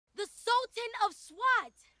of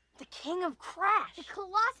SWAT. The king of crash. The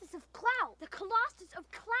colossus of clout. The colossus of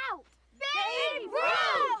clout. Babe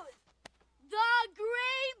Ruth! The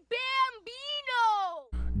Great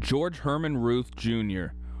Bambino! George Herman Ruth Jr.,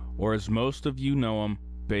 or as most of you know him,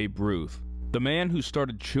 Babe Ruth. The man who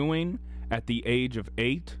started chewing at the age of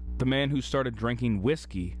 8. The man who started drinking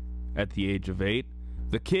whiskey at the age of 8.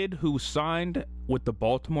 The kid who signed with the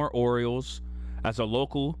Baltimore Orioles as a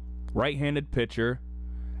local right-handed pitcher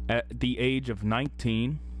at the age of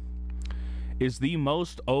 19 is the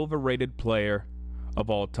most overrated player of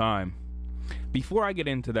all time. Before I get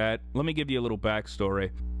into that, let me give you a little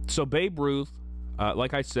backstory. So Babe Ruth,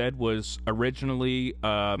 like I said, was originally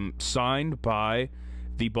signed by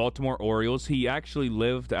the Baltimore Orioles. He actually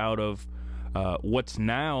lived out of what's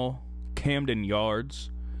now Camden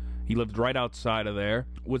Yards. He lived right outside of there.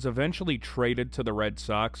 Was eventually traded to the Red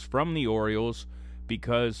Sox from the Orioles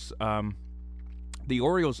because the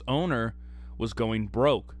Orioles owner was going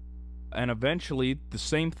broke. And eventually, the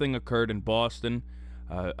same thing occurred in Boston.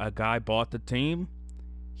 A guy bought the team.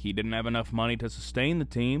 He didn't have enough money to sustain the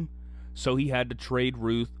team, so he had to trade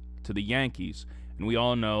Ruth to the Yankees. And we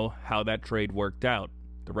all know how that trade worked out.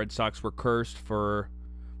 The Red Sox were cursed for,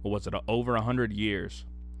 what was it, over 100 years.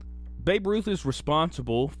 Babe Ruth is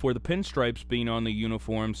responsible for the pinstripes being on the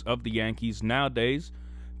uniforms of the Yankees nowadays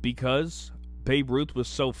because Babe Ruth was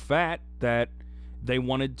so fat that they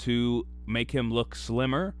wanted to make him look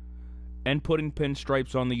slimmer, and putting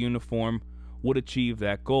pinstripes on the uniform would achieve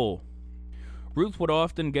that goal. Ruth would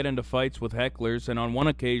often get into fights with hecklers, and on one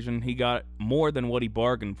occasion he got more than what he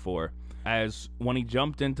bargained for, as when he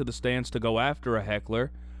jumped into the stands to go after a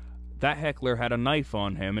heckler, that heckler had a knife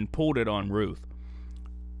on him and pulled it on Ruth.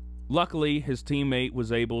 Luckily, his teammate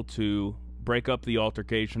was able to break up the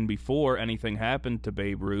altercation before anything happened to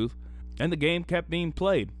Babe Ruth, and the game kept being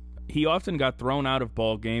played. He often got thrown out of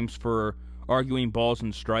ball games for arguing balls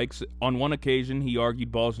and strikes. On one occasion, he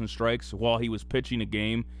argued balls and strikes while he was pitching a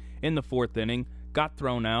game in the 4th inning, got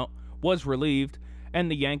thrown out, was relieved, and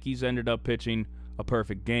the Yankees ended up pitching a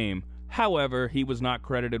perfect game. However, he was not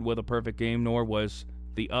credited with a perfect game, nor was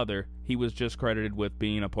the other. He was just credited with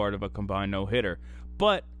being a part of a combined no-hitter.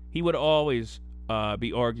 But he would always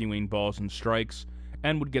be arguing balls and strikes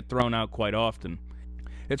and would get thrown out quite often.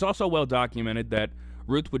 It's also well documented that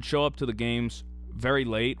Ruth would show up to the games very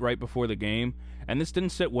late, right before the game, and this didn't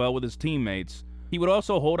sit well with his teammates. He would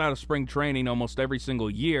also hold out of spring training almost every single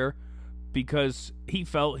year because he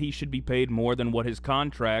felt he should be paid more than what his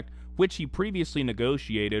contract, which he previously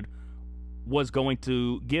negotiated, was going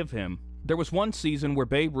to give him. There was one season where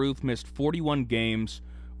Babe Ruth missed 41 games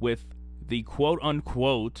with the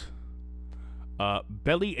quote-unquote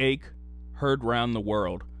bellyache heard round the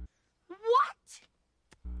world. What?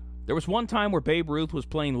 There was one time where Babe Ruth was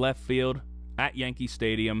playing left field at Yankee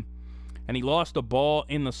Stadium, and he lost a ball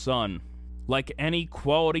in the sun. Like any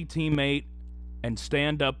quality teammate and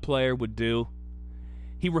stand-up player would do,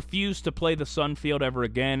 he refused to play the sun field ever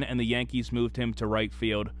again, and the Yankees moved him to right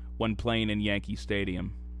field when playing in Yankee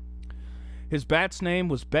Stadium. His bat's name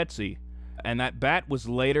was Betsy, and that bat was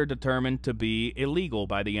later determined to be illegal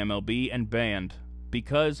by the MLB and banned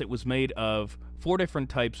because it was made of 4 different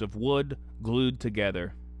types of wood glued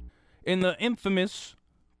together. In the infamous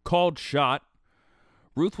called shot,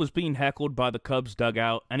 Ruth was being heckled by the Cubs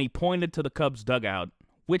dugout, and he pointed to the Cubs dugout,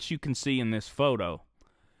 which you can see in this photo.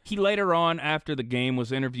 He later on, after the game,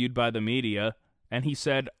 was interviewed by the media, and he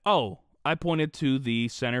said, "Oh, I pointed to the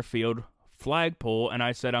center field flagpole, and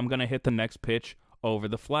I said I'm going to hit the next pitch over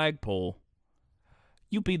the flagpole."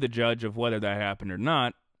 You be the judge of whether that happened or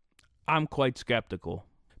not. I'm quite skeptical.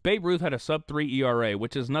 Babe Ruth had a sub-3 ERA,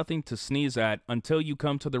 which is nothing to sneeze at until you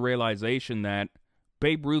come to the realization that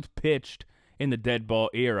Babe Ruth pitched in the dead ball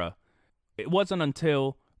era. It wasn't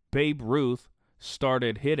until Babe Ruth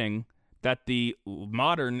started hitting that the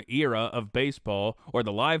modern era of baseball, or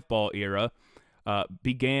the live ball era,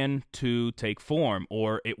 began to take form,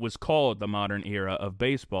 or it was called the modern era of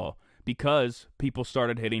baseball, because people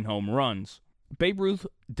started hitting home runs. Babe Ruth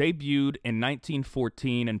debuted in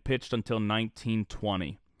 1914 and pitched until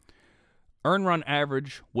 1920. Earned run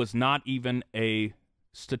average was not even a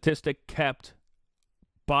statistic kept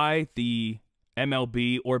by the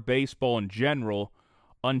MLB or baseball in general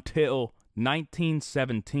until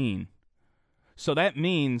 1917. So that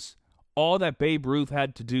means all that Babe Ruth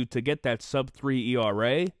had to do to get that sub-3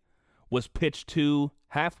 ERA was pitch 2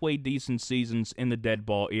 halfway decent seasons in the dead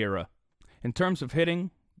ball era. In terms of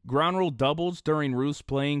hitting, ground rule doubles during Ruth's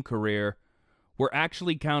playing career were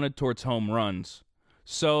actually counted towards home runs.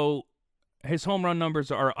 So his home run numbers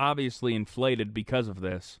are obviously inflated because of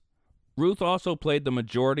this. Ruth also played the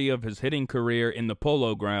majority of his hitting career in the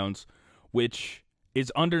Polo Grounds, which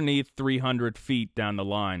is underneath 300 feet down the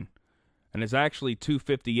line, and is actually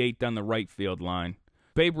 258 down the right field line.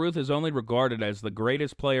 Babe Ruth is only regarded as the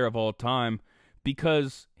greatest player of all time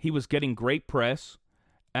because he was getting great press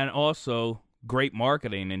and also great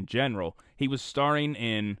marketing in general. He was starring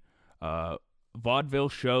in vaudeville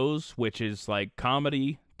shows, which is like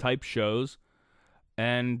comedy-type shows,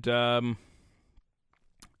 and when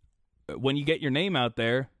you get your name out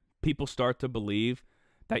there, people start to believe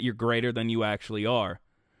that you're greater than you actually are.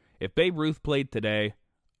 If Babe Ruth played today,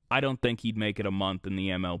 I don't think he'd make it a month in the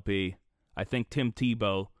MLB. I think Tim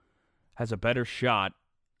Tebow has a better shot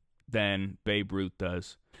than Babe Ruth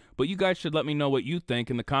does. But you guys should let me know what you think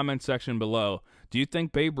in the comment section below. Do you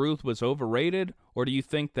think Babe Ruth was overrated, or do you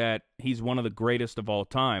think that he's one of the greatest of all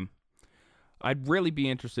time? I'd really be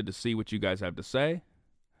interested to see what you guys have to say.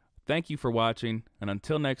 Thank you for watching, and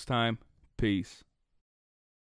until next time, peace.